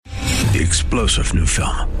The explosive new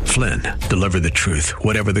film, Flynn, deliver the truth,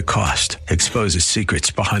 whatever the cost. Exposes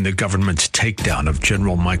secrets behind the government's takedown of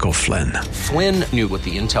General Michael Flynn. Flynn knew what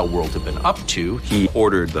the intel world had been up to. He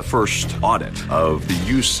ordered the first audit of the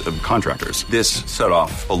use of contractors. This set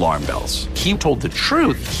off alarm bells. He told the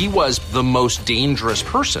truth. He was the most dangerous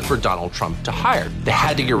person for Donald Trump to hire. They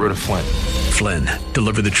had to get rid of Flynn. Flynn,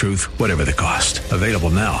 deliver the truth, whatever the cost. Available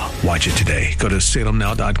now. Watch it today. Go to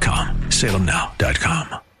salemnow.com.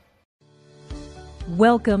 salemnow.com.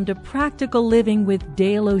 Welcome to Practical Living with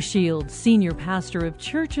Dale O'Shields, Senior Pastor of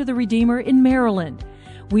Church of the Redeemer in Maryland.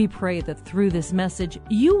 We pray that through this message,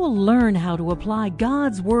 you will learn how to apply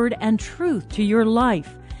God's Word and truth to your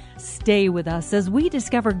life. Stay with us as we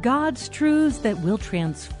discover God's truths that will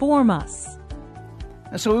transform us.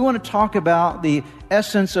 And so we want to talk about the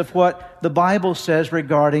essence of what the Bible says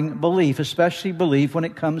regarding belief, especially belief when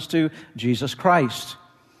it comes to Jesus Christ.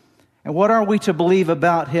 And what are we to believe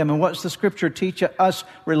about Him? And what's the Scripture teach us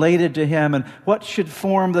related to Him? And what should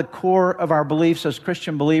form the core of our beliefs as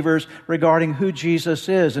Christian believers regarding who Jesus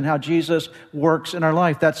is and how Jesus works in our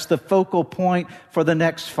life? That's the focal point for the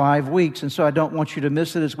next 5 weeks. And so I don't want you to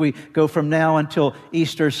miss it as we go from now until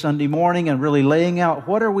Easter Sunday morning and really laying out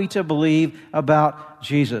what are we to believe about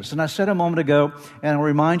Jesus. And I said a moment ago, and I'll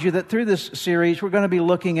remind you that through this series, we're going to be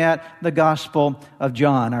looking at the Gospel of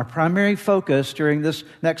John. Our primary focus during this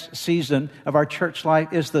next season of our church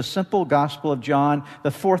life is the simple Gospel of John, the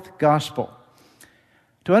fourth Gospel.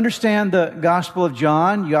 To understand the Gospel of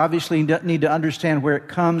John, you obviously need to understand where it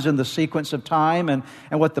comes in the sequence of time and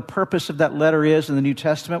what the purpose of that letter is in the New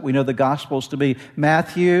Testament. We know the Gospels to be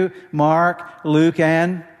Matthew, Mark, Luke,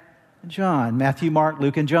 and John. Matthew, Mark,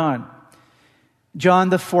 Luke, and John. John,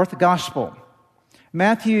 the fourth Gospel.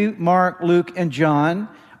 Matthew, Mark, Luke, and John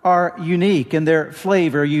are unique in their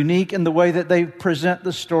flavor, unique in the way that they present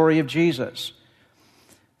the story of Jesus.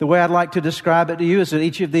 The way I'd like to describe it to you is that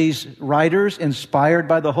each of these writers, inspired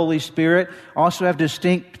by the Holy Spirit, also have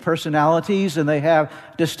distinct personalities and they have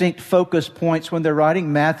distinct focus points when they're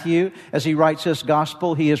writing. Matthew, as he writes this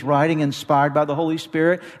gospel, he is writing inspired by the Holy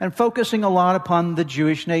Spirit and focusing a lot upon the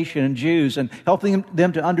Jewish nation and Jews and helping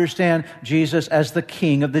them to understand Jesus as the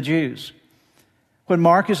King of the Jews. When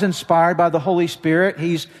Mark is inspired by the Holy Spirit,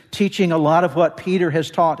 he's teaching a lot of what Peter has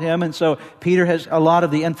taught him. And so Peter has a lot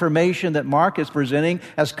of the information that Mark is presenting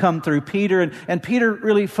has come through Peter. And Peter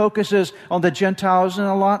really focuses on the Gentiles and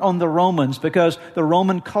a lot on the Romans because the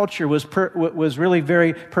Roman culture was really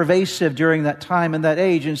very pervasive during that time and that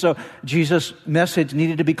age. And so Jesus' message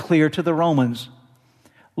needed to be clear to the Romans.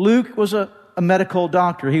 Luke was a medical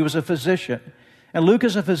doctor. He was a physician. And Luke,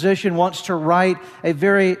 as a physician, wants to write a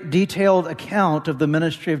very detailed account of the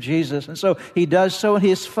ministry of Jesus. And so he does so, and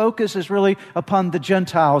his focus is really upon the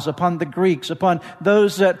Gentiles, upon the Greeks, upon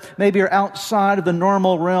those that maybe are outside of the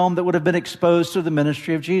normal realm that would have been exposed to the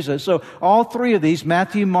ministry of Jesus. So all three of these,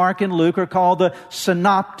 Matthew, Mark, and Luke, are called the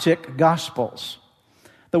Synoptic Gospels.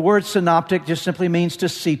 The word synoptic just simply means to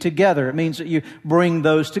see together. It means that you bring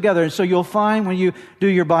those together. And so you'll find when you do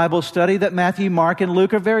your Bible study that Matthew, Mark, and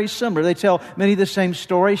Luke are very similar. They tell many of the same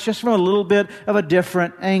stories, just from a little bit of a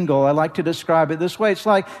different angle. I like to describe it this way. It's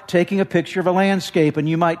like taking a picture of a landscape, and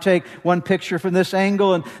you might take one picture from this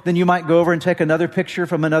angle, and then you might go over and take another picture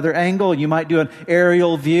from another angle, and you might do an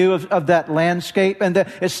aerial view of that landscape, and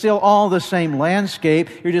it's still all the same landscape.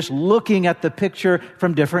 You're just looking at the picture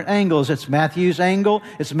from different angles. It's Matthew's angle,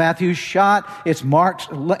 it's Matthew's shot, it's Mark's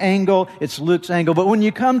angle, it's Luke's angle. But when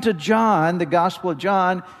you come to John, the Gospel of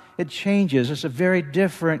John, it changes. It's a very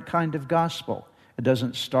different kind of gospel. It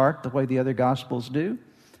doesn't start the way the other Gospels do.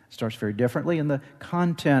 It starts very differently, and the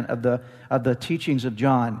content of the teachings of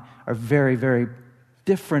John are very, very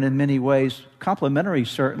different in many ways, complementary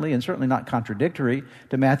certainly, and certainly not contradictory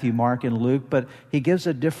to Matthew, Mark, and Luke, but he gives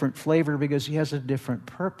a different flavor because he has a different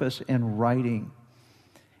purpose in writing.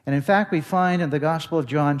 And in fact, we find in the Gospel of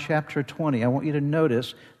John, chapter 20, I want you to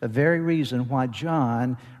notice the very reason why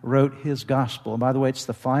John wrote his Gospel. And by the way, it's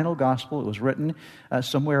the final Gospel. It was written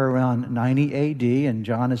somewhere around 90 A.D., and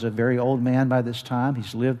John is a very old man by this time.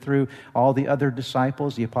 He's lived through all the other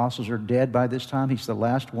disciples. The apostles are dead by this time. He's the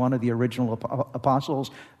last one of the original apostles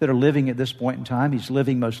that are living at this point in time. He's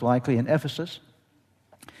living most likely in Ephesus.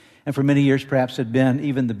 And for many years perhaps had been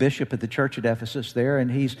even the bishop at the church at Ephesus there.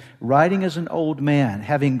 And he's writing as an old man,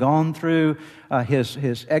 having gone through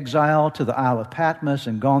his exile to the Isle of Patmos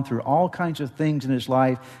and gone through all kinds of things in his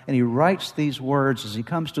life. And he writes these words as he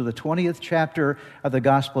comes to the 20th chapter of the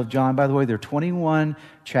Gospel of John. By the way, there are 21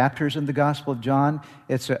 chapters in the Gospel of John.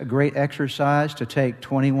 It's a great exercise to take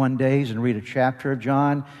 21 days and read a chapter of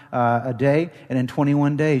John a day. And in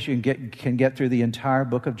 21 days, you can get through the entire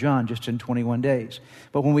book of John just in 21 days.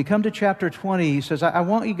 But when we come to chapter 20, he says, I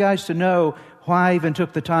want you guys to know why I even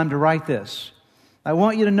took the time to write this. I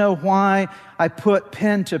want you to know why I put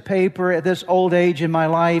pen to paper at this old age in my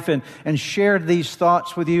life and shared these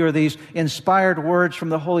thoughts with you, or these inspired words from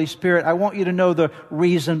the Holy Spirit. I want you to know the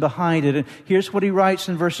reason behind it. And here's what he writes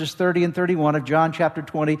in verses 30 and 31 of John chapter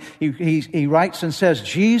 20. He writes and says,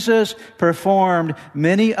 Jesus performed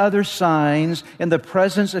many other signs in the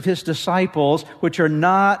presence of his disciples, which are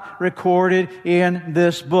not recorded in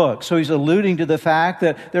this book. So he's alluding to the fact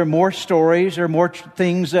that there are more stories, there are more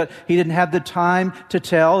things that he didn't have the time to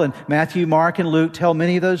tell. And Matthew, Mark, and Luke tell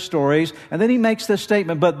many of those stories. And then he makes this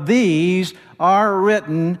statement, but these are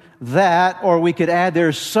written that, or we could add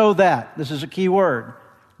there, so that. This is a key word.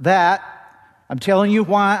 That. I'm telling you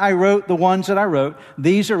why I wrote the ones that I wrote.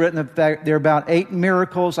 These are written, in fact, there are about 8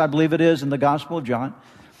 miracles, I believe it is, in the Gospel of John.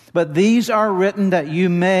 But these are written that you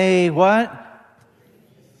may, what?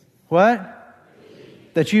 What?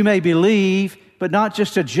 That you may believe, but not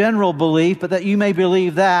just a general belief, but that you may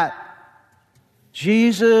believe that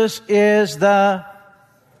Jesus is the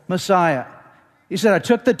Messiah. He said, I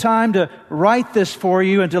took the time to write this for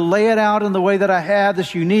you and to lay it out in the way that I have,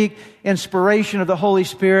 this unique inspiration of the Holy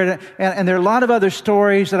Spirit. And there are a lot of other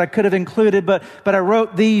stories that I could have included, but I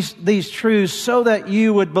wrote these truths so that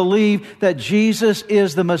you would believe that Jesus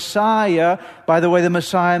is the Messiah. By the way, the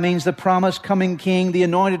Messiah means the promised coming King, the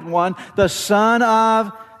anointed one, the Son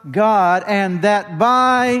of God, and that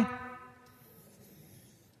by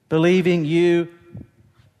believing you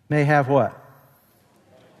may have what?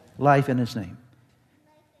 Life in his name.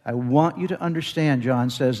 I want you to understand, John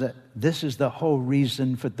says, that this is the whole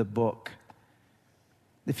reason for the book.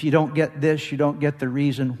 If you don't get this, you don't get the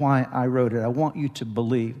reason why I wrote it. I want you to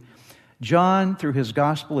believe. John, through his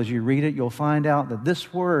gospel, as you read it, you'll find out that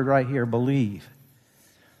this word right here, believe,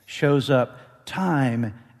 shows up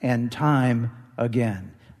time and time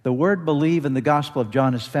again. The word believe in the Gospel of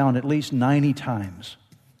John is found at least 90 times.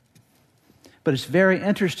 But it's very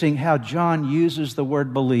interesting how John uses the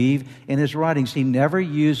word believe in his writings. He never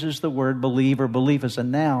uses the word believe or belief as a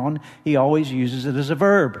noun. He always uses it as a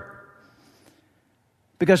verb.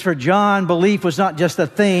 Because for John, belief was not just a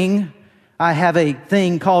thing. I have a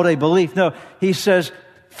thing called a belief. No, he says,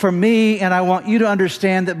 for me, and I want you to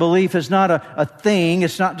understand that belief is not a thing.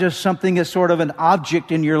 It's not just something that's sort of an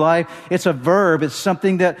object in your life. It's a verb. It's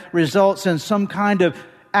something that results in some kind of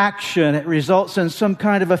action. It results in some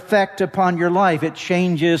kind of effect upon your life. It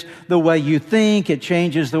changes the way you think. It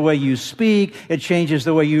changes the way you speak. It changes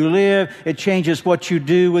the way you live. It changes what you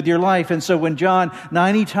do with your life. And so when John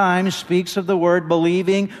 90 times speaks of the word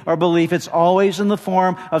believing or belief, it's always in the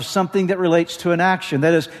form of something that relates to an action.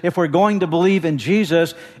 That is, if we're going to believe in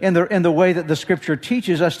Jesus in the way that the Scripture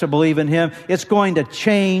teaches us to believe in Him, it's going to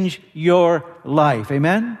change your life.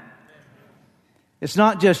 Amen? It's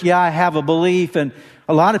not just, I have a belief, and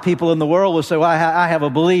a lot of people in the world will say, well, I have a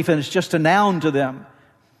belief, and it's just a noun to them.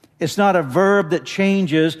 It's not a verb that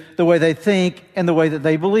changes the way they think and the way that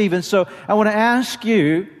they believe. And so I want to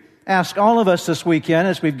ask all of us this weekend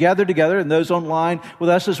as we've gathered together, and those online with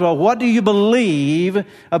us as well, what do you believe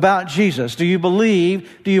about Jesus? Do you believe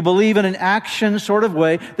in an action sort of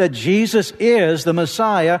way that Jesus is the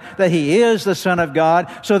Messiah, that He is the Son of God,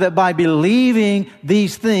 so that by believing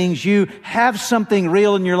these things, you have something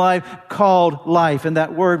real in your life called life? And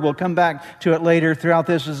that word, we'll come back to it later throughout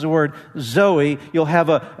this, is the word Zoe. You'll have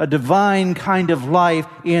a divine kind of life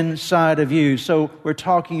inside of you. So we're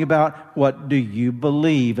talking about, what do you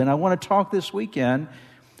believe? And I want to talk this weekend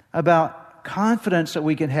about confidence that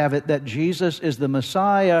we can have it that Jesus is the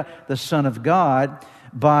Messiah, the Son of God,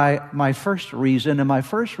 by my first reason. And my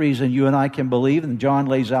first reason you and I can believe, and John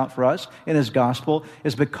lays out for us in his gospel,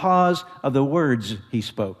 is because of the words He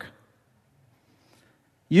spoke.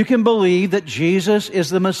 You can believe that Jesus is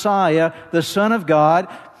the Messiah, the Son of God,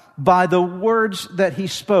 by the words that He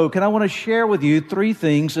spoke. And I want to share with you 3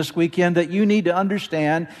 things this weekend that you need to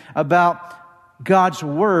understand about God's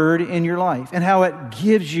Word in your life, and how it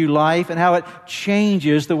gives you life, and how it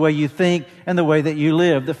changes the way you think and the way that you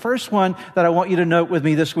live. The first one that I want you to note with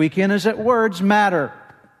me this weekend is that words matter.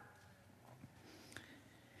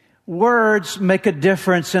 Words make a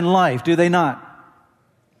difference in life, do they not?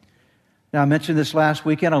 Now, I mentioned this last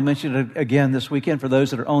weekend. I'll mention it again this weekend for those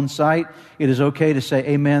that are on site. It is okay to say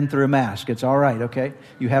amen through a mask. It's all right, okay?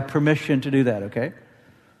 You have permission to do that, okay?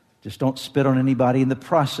 Just don't spit on anybody in the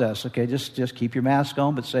process, okay? Just keep your mask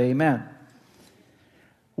on, but say amen.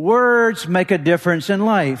 Words make a difference in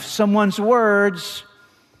life. Someone's words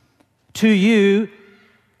to you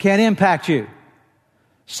can impact you.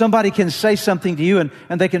 Somebody can say something to you and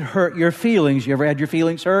they can hurt your feelings. You ever had your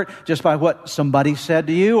feelings hurt just by what somebody said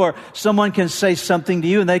to you? Or someone can say something to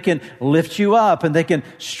you and they can lift you up and they can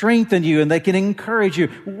strengthen you and they can encourage you.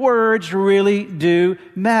 Words really do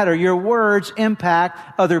matter. Your words impact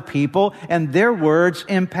other people and their words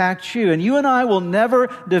impact you. And you and I will never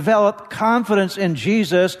develop confidence in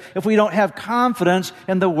Jesus if we don't have confidence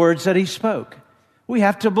in the words that He spoke. We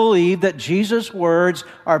have to believe that Jesus' words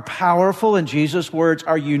are powerful and Jesus' words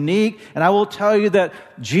are unique. And I will tell you that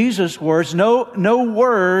Jesus' words, no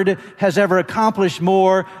word has ever accomplished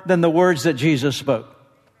more than the words that Jesus spoke.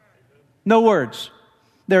 No words.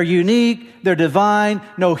 They're unique, they're divine.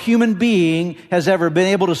 No human being has ever been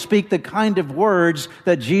able to speak the kind of words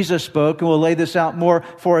that Jesus spoke. And we'll lay this out more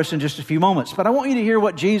for us in just a few moments. But I want you to hear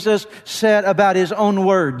what Jesus said about His own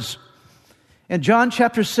words. In John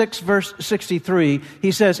chapter 6, verse 63,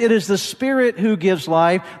 He says, "It is the Spirit who gives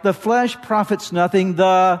life. The flesh profits nothing.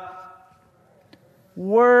 The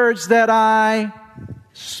words that I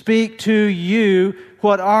speak to you,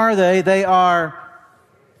 what are they? They are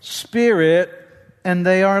spirit and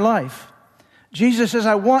they are life." Jesus says,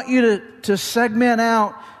 I want you to segment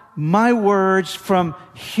out my words from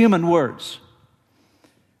human words.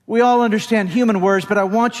 We all understand human words, but I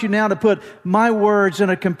want you now to put my words in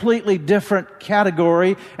a completely different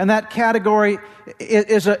category. And that category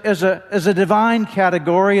is a divine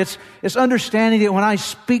category. It's understanding that when I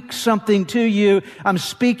speak something to you, I'm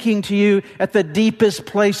speaking to you at the deepest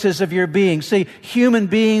places of your being. See, human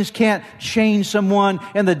beings can't change someone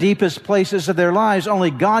in the deepest places of their lives.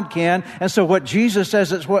 Only God can. And so what Jesus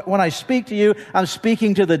says is when I speak to you, I'm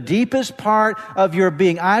speaking to the deepest part of your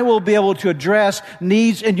being. I will be able to address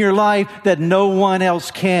needs in your life that no one else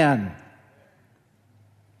can.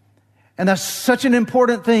 And that's such an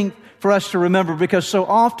important thing for us to remember, because so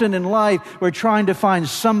often in life we're trying to find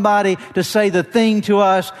somebody to say the thing to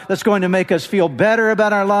us that's going to make us feel better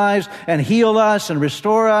about our lives and heal us and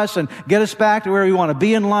restore us and get us back to where we want to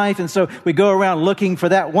be in life. And so we go around looking for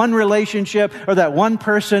that one relationship or that one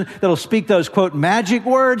person that'll speak those, quote, magic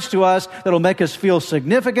words to us that'll make us feel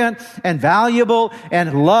significant and valuable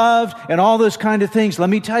and loved and all those kind of things. Let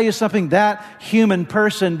me tell you something, that human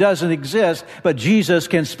person doesn't exist, but Jesus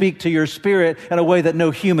can speak to your spirit in a way that no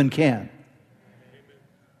human can.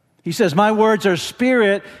 He says, my words are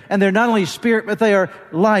spirit, and they're not only spirit, but they are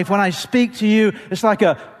life. When I speak to you, it's like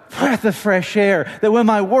a breath of fresh air. That when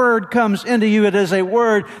my word comes into you, it is a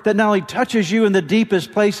word that not only touches you in the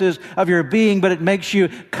deepest places of your being, but it makes you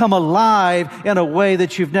come alive in a way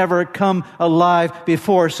that you've never come alive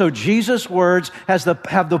before. So Jesus' words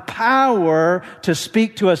have the power to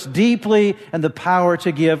speak to us deeply and the power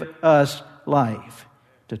to give us life,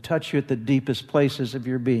 to touch you at the deepest places of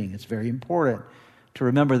your being. It's very important to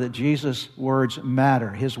remember that Jesus' words matter.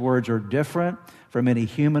 His words are different from any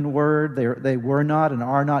human word. They were not and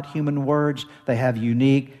are not human words. They have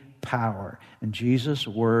unique power. And Jesus'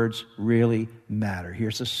 words really matter.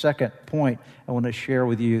 Here's the second point I want to share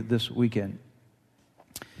with you this weekend.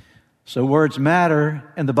 So words matter,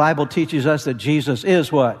 and the Bible teaches us that Jesus is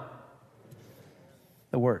what?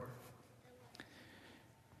 The Word.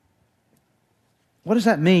 What does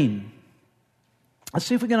that mean? Let's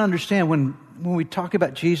see if we can understand when we talk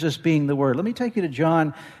about Jesus being the Word. Let me take you to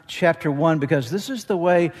John chapter 1, because this is the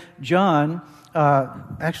way John,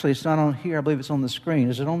 actually it's not on here, I believe it's on the screen.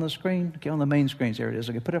 Is it on the screen? Okay, on the main screens, there it is.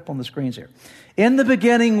 Okay, put it up on the screens here. In the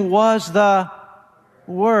beginning was the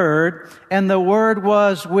Word, and the Word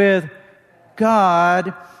was with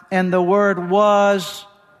God, and the Word was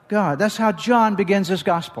God. That's how John begins his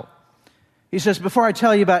gospel. He says, before I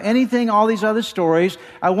tell you about anything, all these other stories,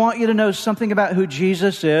 I want you to know something about who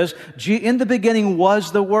Jesus is. In the beginning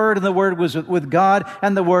was the Word, and the Word was with God,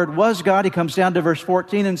 and the Word was God. He comes down to verse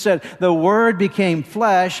 14 and said, the Word became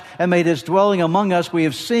flesh and made His dwelling among us. We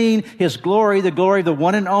have seen His glory, the glory of the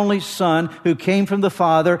one and only Son who came from the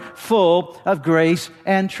Father, full of grace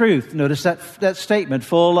and truth. Notice that statement,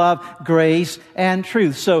 full of grace and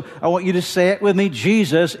truth. So I want you to say it with me.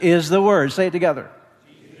 Jesus is the Word. Say it together.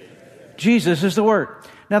 Jesus is the Word.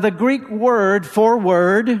 Now, the Greek word for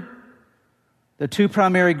word, the two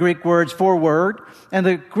primary Greek words for word, and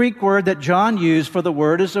the Greek word that John used for the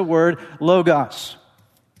word is the word logos.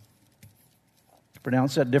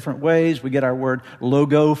 Pronounce that different ways. We get our word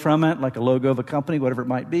logo from it, like a logo of a company, whatever it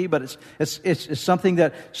might be, but it's something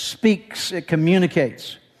that speaks, it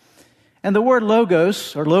communicates. And the word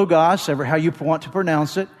logos, or logos, ever how you want to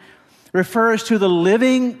pronounce it, refers to the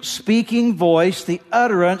living, speaking voice, the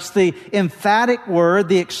utterance, the emphatic word,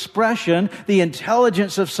 the expression, the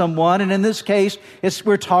intelligence of someone. And in this case,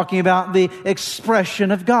 we're talking about the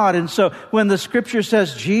expression of God. And so when the Scripture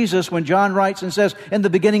says Jesus, when John writes and says, in the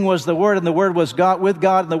beginning was the Word, and the Word was God, with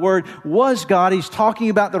God, and the Word was God, he's talking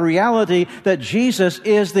about the reality that Jesus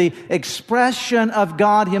is the expression of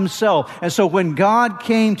God himself. And so when God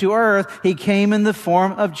came to earth, he came in the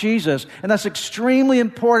form of Jesus. And that's extremely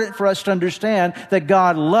important for us to understand, that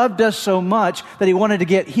God loved us so much that he wanted to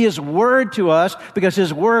get his word to us, because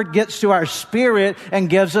his word gets to our spirit and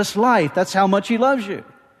gives us life. That's how much he loves you.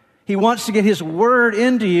 He wants to get his word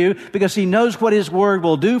into you because he knows what his word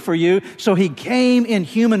will do for you. So he came in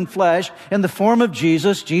human flesh in the form of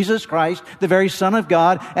Jesus, Jesus Christ, the very Son of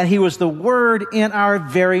God, and he was the word in our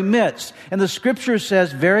very midst. And the Scripture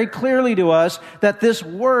says very clearly to us that this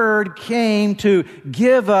word came to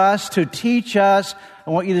give us, to teach us.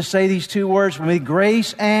 I want you to say these two words with me: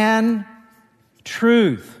 grace and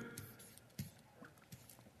truth.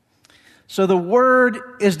 So the word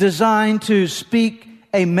is designed to speak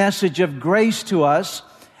a message of grace to us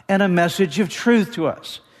and a message of truth to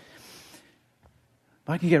us.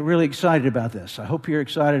 I can get really excited about this. I hope you're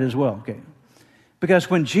excited as well. Okay. Because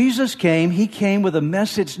when Jesus came, he came with a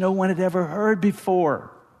message no one had ever heard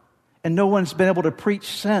before. And no one's been able to preach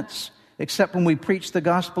since, except when we preach the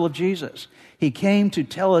gospel of Jesus. He came to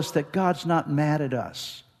tell us that God's not mad at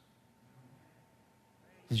us.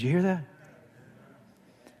 Did you hear that?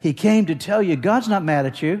 He came to tell you God's not mad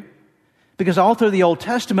at you. Because all through the Old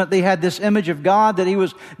Testament, they had this image of God that he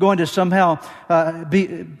was going to somehow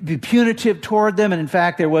be punitive toward them. And in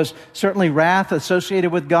fact, there was certainly wrath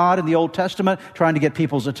associated with God in the Old Testament, trying to get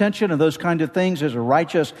people's attention and those kind of things. There's a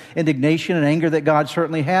righteous indignation and anger that God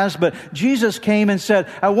certainly has. But Jesus came and said,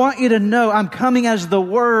 I want you to know I'm coming as the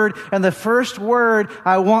Word, and the first word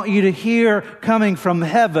I want you to hear coming from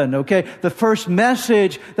heaven, okay? The first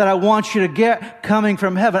message that I want you to get coming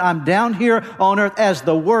from heaven. I'm down here on earth as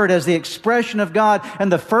the Word, as the expression of God, and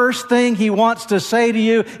the first thing he wants to say to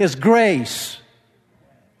you is grace.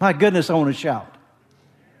 My goodness, I want to shout.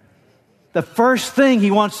 The first thing he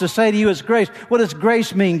wants to say to you is grace. What does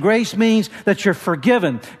grace mean? Grace means that you're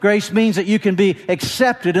forgiven. Grace means that you can be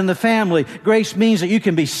accepted in the family. Grace means that you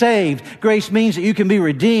can be saved. Grace means that you can be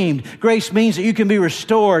redeemed. Grace means that you can be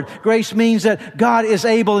restored. Grace means that God is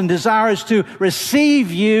able and desires to receive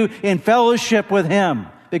you in fellowship with him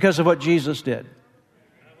because of what Jesus did.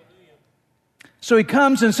 So he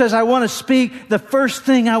comes and says, I want to speak. The first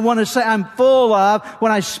thing I want to say, I'm full of,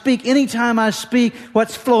 when I speak, anytime I speak,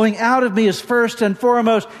 what's flowing out of me is first and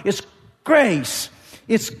foremost, it's grace.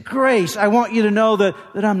 It's grace. I want you to know that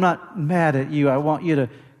I'm not mad at you. I want you to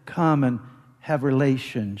come and have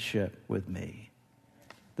relationship with me.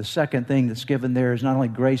 The second thing that's given there is not only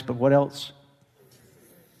grace, but what else?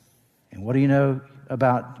 And what do you know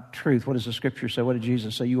about truth? What does the Scripture say? What did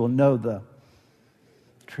Jesus say? You will know the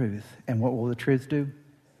truth. And what will the truth do?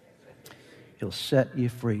 It'll set you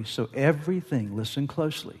free. So everything, listen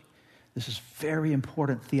closely, this is very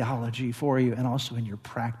important theology for you and also in your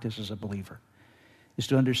practice as a believer, is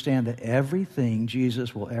to understand that everything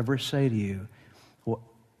Jesus will ever say to you, will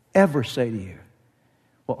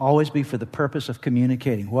always be for the purpose of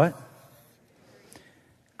communicating what?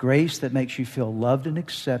 Grace that makes you feel loved and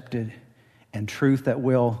accepted, and truth that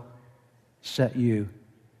will set you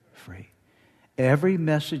free. Every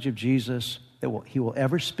message of Jesus that he will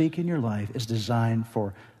ever speak in your life is designed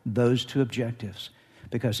for those two objectives,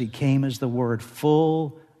 because he came as the Word,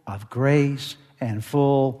 full of grace and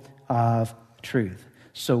full of truth.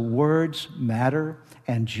 So words matter,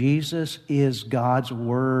 and Jesus is God's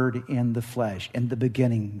Word in the flesh. In the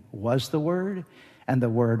beginning was the Word, and the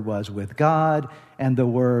Word was with God, and the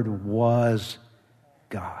Word was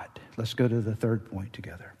God. Let's go to the third point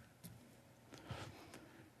together.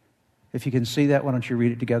 If you can see that, why don't you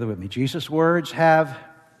read it together with me? Jesus' words have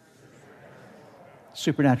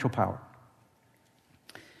supernatural power.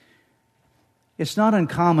 It's not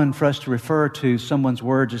uncommon for us to refer to someone's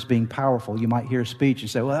words as being powerful. You might hear a speech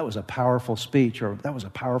and say, well, that was a powerful speech, or that was a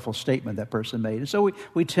powerful statement that person made. And so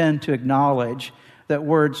we tend to acknowledge that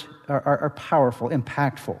words are powerful,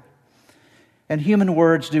 impactful. And human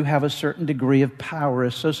words do have a certain degree of power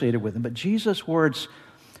associated with them. But Jesus' words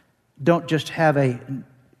don't just have a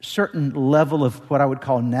certain level of what I would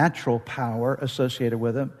call natural power associated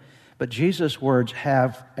with them, but Jesus' words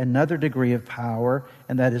have another degree of power,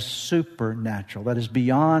 and that is supernatural. That is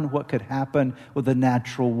beyond what could happen with a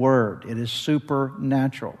natural word. It is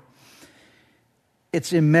supernatural.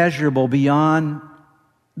 It's immeasurable, beyond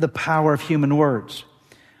the power of human words.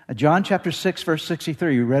 John chapter 6, verse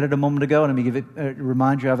 63. You read it a moment ago, and let me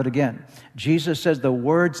remind you of it again. Jesus says, the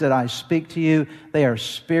words that I speak to you, they are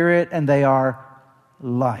spirit and they are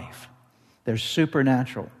life. They're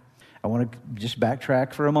supernatural. I want to just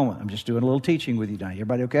backtrack for a moment. I'm just doing a little teaching with you now.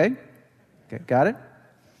 Everybody okay? Okay, got it?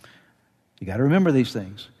 You got to remember these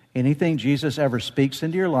things. Anything Jesus ever speaks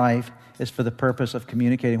into your life is for the purpose of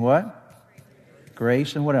communicating what?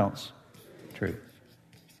 Grace and what else? Truth.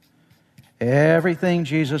 Everything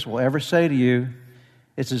Jesus will ever say to you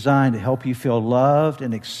is designed to help you feel loved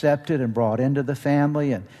and accepted and brought into the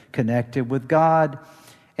family and connected with God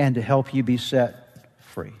and to help you be set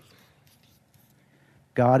free.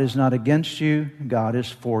 God is not against you. God is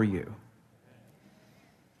for you.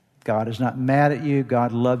 God is not mad at you.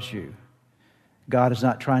 God loves you. God is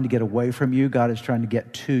not trying to get away from you. God is trying to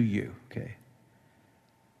get to you. Okay.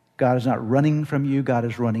 God is not running from you. God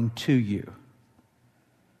is running to you.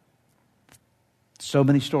 So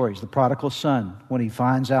many stories. The prodigal son, when he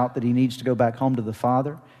finds out that he needs to go back home to the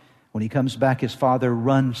father, when he comes back, his father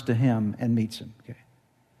runs to him and meets him. Okay.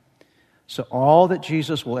 So all that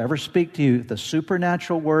Jesus will ever speak to you, the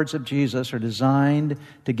supernatural words of Jesus are designed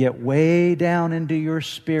to get way down into your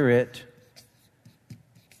spirit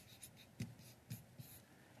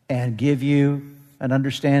and give you an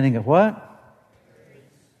understanding of what?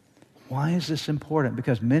 Why is this important?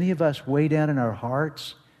 Because many of us, way down in our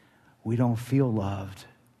hearts, we don't feel loved.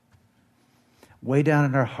 Way down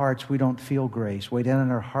in our hearts, we don't feel grace. Way down in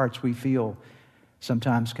our hearts, we feel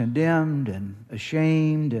sometimes condemned and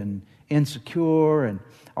ashamed and insecure and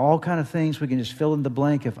all kind of things. We can just fill in the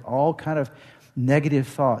blank of all kind of negative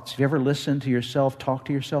thoughts. Have you ever listened to yourself talk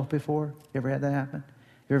to yourself before? You ever had that happen?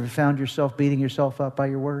 You ever found yourself beating yourself up by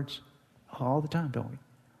your words? All the time, don't we?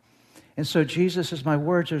 And so Jesus says, my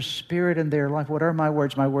words are spirit and they're life. What are my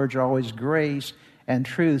words? My words are always grace and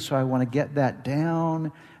truth. So I want to get that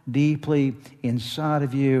down deeply inside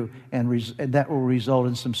of you, and that will result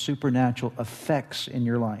in some supernatural effects in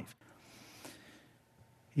your life.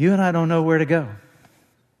 You and I don't know where to go.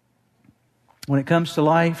 When it comes to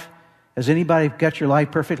life, has anybody got your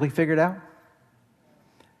life perfectly figured out?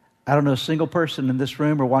 I don't know a single person in this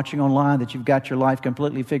room or watching online that you've got your life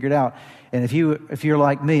completely figured out. And if you're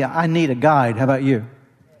like me, I need a guide. How about you?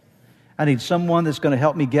 I need someone that's going to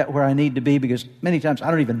help me get where I need to be, because many times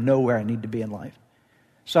I don't even know where I need to be in life.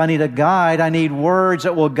 So I need a guide. I need words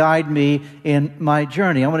that will guide me in my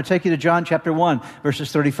journey. I want to take you to John chapter 1,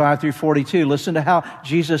 verses 35 through 42. Listen to how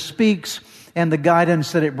Jesus speaks and the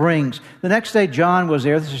guidance that it brings. The next day, John was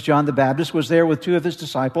there. This is John the Baptist, was there with two of his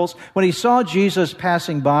disciples. When he saw Jesus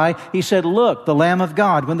passing by, he said, "Look, the Lamb of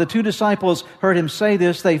God." When the two disciples heard him say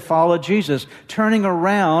this, they followed Jesus. Turning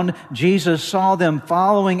around, Jesus saw them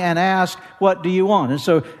following and asked, "What do you want?" And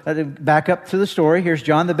so, back up to the story. Here's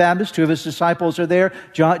John the Baptist. Two of his disciples are there.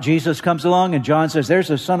 Jesus comes along, and John says, "There's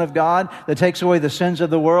the Son of God that takes away the sins of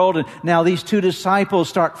the world." And now these two disciples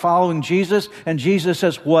start following Jesus, and Jesus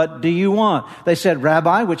says, "What do you want?" They said,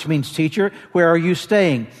 "Rabbi," which means teacher, "where are you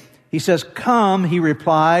staying?" He says, "Come," he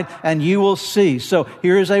replied, "and you will see." So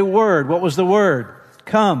here is a word. What was the word?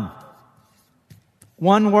 Come.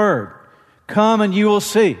 One word. Come and you will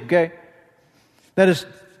see. Okay? That is,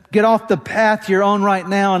 get off the path you're on right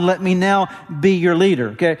now and let me now be your leader.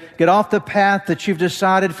 Okay? Get off the path that you've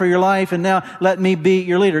decided for your life and now let me be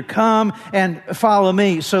your leader. Come and follow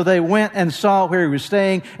me. So they went and saw where he was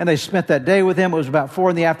staying, and they spent that day with him. It was about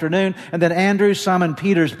 4 PM. And then Andrew, Simon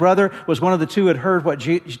Peter's brother, was one of the two who had heard what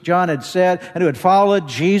John had said and who had followed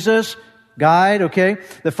Jesus. Guide, okay?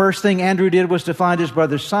 The first thing Andrew did was to find his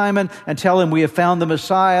brother Simon and tell him, "We have found the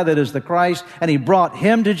Messiah, that is the Christ." And he brought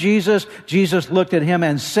him to Jesus. Jesus looked at him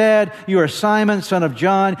and said, "You are Simon, son of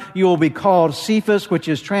John. You will be called Cephas," which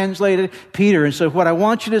is translated Peter. And so what I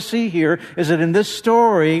want you to see here is that in this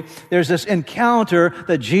story, there's this encounter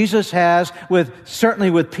that Jesus has certainly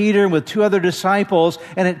with Peter and with two other disciples,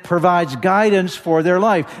 and it provides guidance for their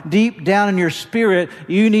life. Deep down in your spirit,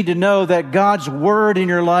 you need to know that God's word in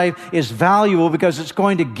your life is valuable, because it's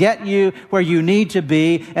going to get you where you need to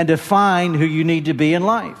be and define who you need to be in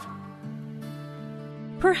life.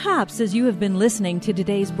 Perhaps as you have been listening to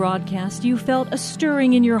today's broadcast, you felt a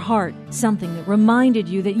stirring in your heart, something that reminded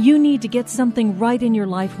you that you need to get something right in your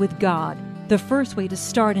life with God. The first way to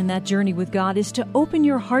start in that journey with God is to open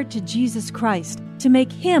your heart to Jesus Christ, to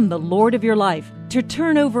make Him the Lord of your life, to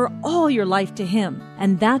turn over all your life to Him.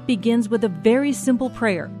 And that begins with a very simple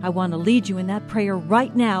prayer. I want to lead you in that prayer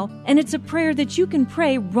right now, and it's a prayer that you can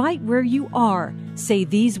pray right where you are. Say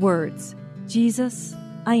these words: "Jesus,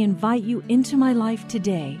 I invite you into my life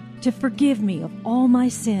today to forgive me of all my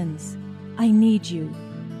sins. I need you.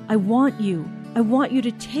 I want you. I want you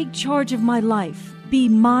to take charge of my life. be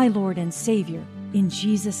my Lord and Savior, in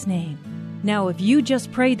Jesus' name. Now, if you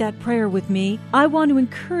just prayed that prayer with me, I want to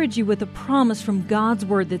encourage you with a promise from God's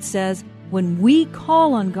Word that says, when we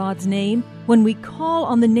call on God's name, when we call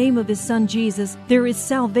on the name of His Son Jesus, there is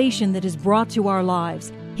salvation that is brought to our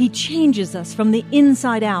lives. He changes us from the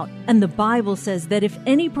inside out, and the Bible says that if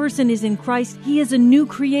any person is in Christ, he is a new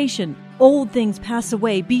creation. Old things pass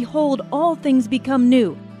away. Behold, all things become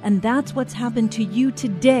new. And that's what's happened to you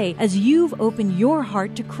today as you've opened your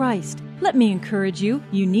heart to Christ. Let me encourage you,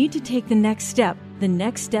 you need to take the next step. The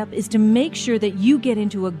next step is to make sure that you get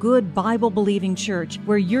into a good Bible-believing church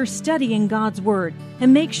where you're studying God's Word.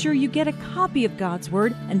 And make sure you get a copy of God's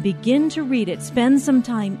Word and begin to read it. Spend some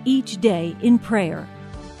time each day in prayer.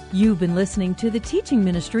 You've been listening to the teaching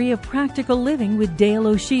ministry of Practical Living with Dale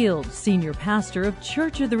O'Shields, Senior Pastor of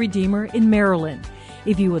Church of the Redeemer in Maryland.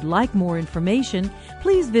 If you would like more information,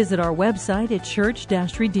 please visit our website at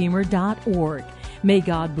church-redeemer.org. May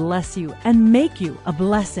God bless you and make you a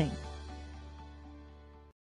blessing.